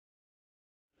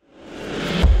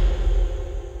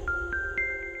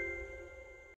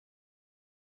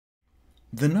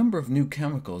The number of new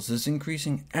chemicals is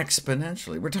increasing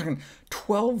exponentially. We're talking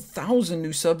 12,000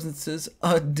 new substances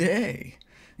a day.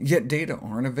 Yet data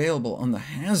aren't available on the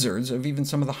hazards of even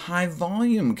some of the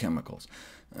high-volume chemicals.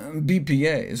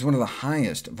 BPA is one of the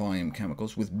highest volume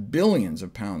chemicals, with billions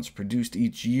of pounds produced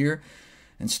each year,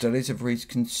 and studies have raised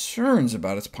concerns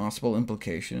about its possible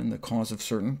implication in the cause of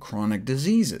certain chronic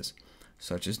diseases,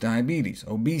 such as diabetes,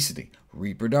 obesity,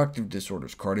 reproductive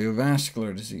disorders,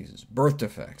 cardiovascular diseases, birth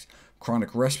defects,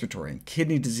 chronic respiratory and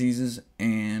kidney diseases,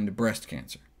 and breast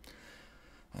cancer.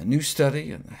 A new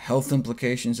study on the health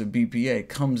implications of BPA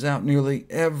comes out nearly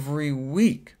every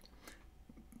week.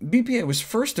 BPA was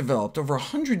first developed over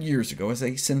 100 years ago as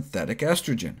a synthetic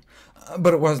estrogen,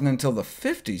 but it wasn't until the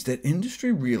 50s that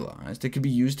industry realized it could be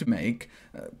used to make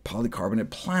polycarbonate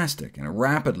plastic, and it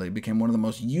rapidly became one of the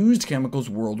most used chemicals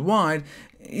worldwide,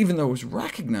 even though it was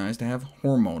recognized to have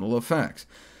hormonal effects.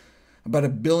 About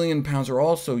 1 billion pounds are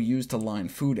also used to line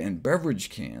food and beverage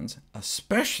cans,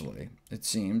 especially, it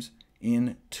seems,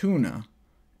 in tuna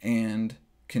and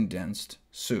condensed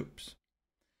soups.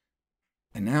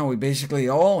 And now we basically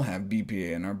all have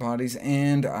BPA in our bodies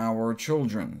and our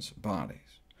children's bodies.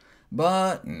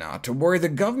 But not to worry, the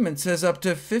government says up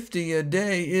to 50 a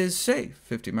day is safe,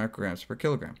 50 micrograms per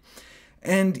kilogram.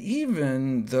 And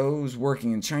even those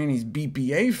working in Chinese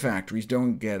BPA factories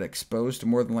don't get exposed to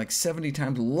more than like 70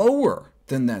 times lower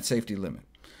than that safety limit.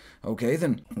 OK,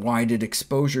 then why did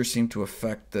exposure seem to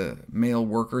affect the male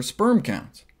workers' sperm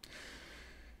counts?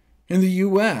 In the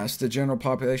US, the general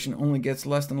population only gets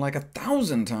less than like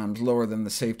 1,000 times lower than the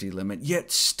safety limit,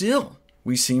 yet still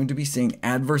we seem to be seeing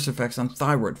adverse effects on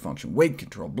thyroid function, weight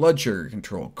control, blood sugar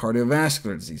control,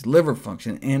 cardiovascular disease, liver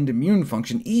function, and immune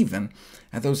function, even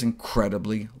at those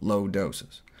incredibly low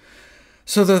doses.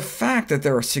 So the fact that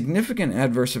there are significant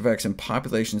adverse effects in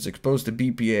populations exposed to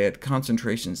BPA at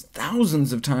concentrations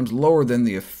thousands of times lower than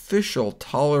the official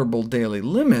tolerable daily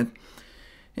limit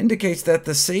indicates that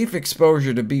the safe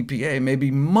exposure to BPA may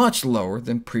be much lower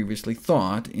than previously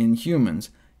thought in humans,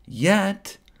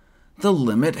 yet the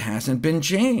limit hasn't been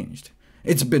changed.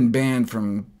 It's been banned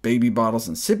from baby bottles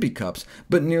and sippy cups,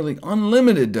 but nearly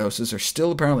unlimited doses are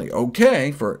still apparently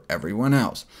OK for everyone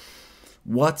else.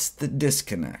 What's the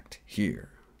disconnect here?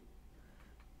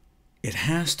 It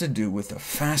has to do with the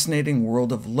fascinating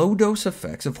world of low-dose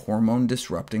effects of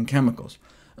hormone-disrupting chemicals.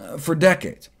 For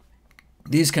decades,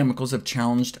 these chemicals have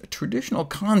challenged traditional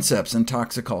concepts in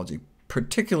toxicology,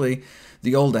 particularly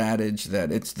the old adage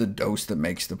that it's the dose that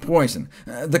makes the poison,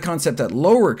 the concept that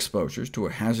lower exposures to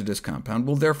a hazardous compound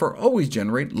will therefore always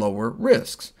generate lower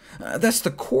risks. That's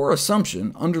the core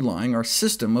assumption underlying our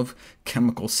system of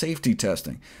chemical safety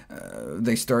testing.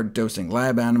 They start dosing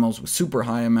lab animals with super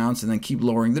high amounts, and then keep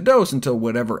lowering the dose until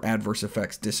whatever adverse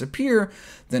effects disappear,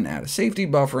 then add a safety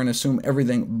buffer and assume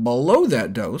everything below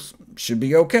that dose should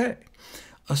be OK.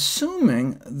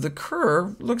 Assuming the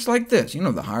curve looks like this.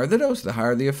 The higher the dose, the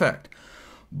higher the effect.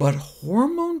 But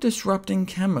hormone-disrupting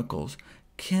chemicals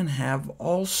can have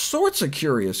all sorts of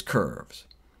curious curves.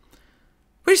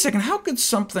 Wait a second, how could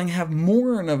something have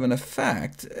more of an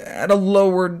effect at a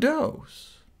lower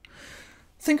dose?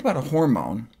 Think about a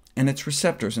hormone and its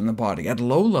receptors in the body. At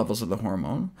low levels of the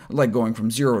hormone, like going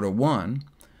from 0 to 1,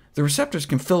 the receptors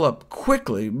can fill up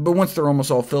quickly, but once they're almost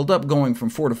all filled up, going from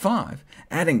 4 to 5,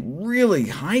 adding really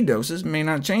high doses may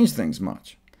not change things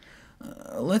much.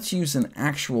 Let's use an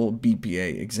actual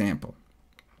BPA example.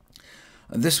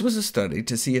 This was a study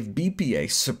to see if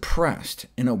BPA suppressed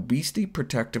an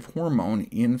obesity-protective hormone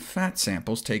in fat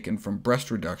samples taken from breast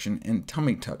reduction and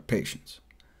tummy tuck patients.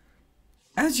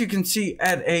 As you can see,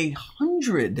 at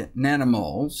 100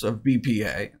 nanomoles of BPA,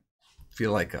 I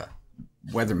feel like a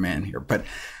weatherman here, but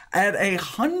at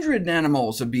 100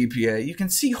 nanomoles of BPA, you can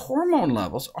see hormone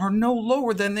levels are no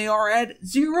lower than they are at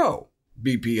 0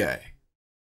 BPA.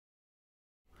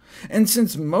 And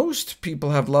since most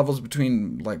people have levels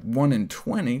between like 1 and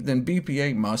 20, then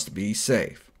BPA must be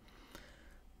safe.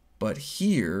 But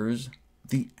here's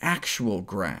the actual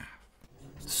graph.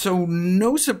 So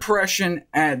no suppression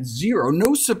at 0,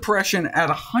 no suppression at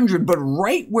 100, but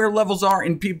right where levels are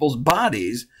in people's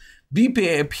bodies,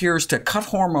 BPA appears to cut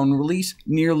hormone release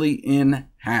nearly in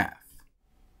half.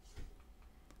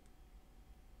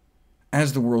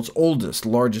 As the world's oldest,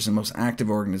 largest, and most active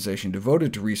organization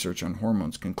devoted to research on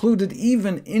hormones concluded,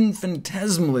 even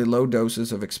infinitesimally low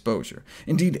doses of exposure,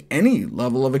 indeed any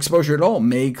level of exposure at all,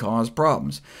 may cause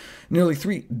problems. Nearly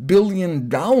 $3 billion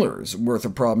worth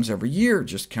of problems every year,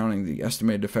 just counting the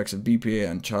estimated effects of BPA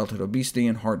on childhood obesity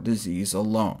and heart disease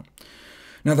alone.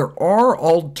 Now, there are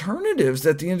alternatives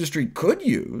that the industry could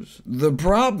use. The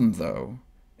problem, though,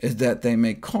 is that they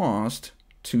may cost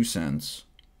 2 cents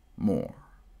more.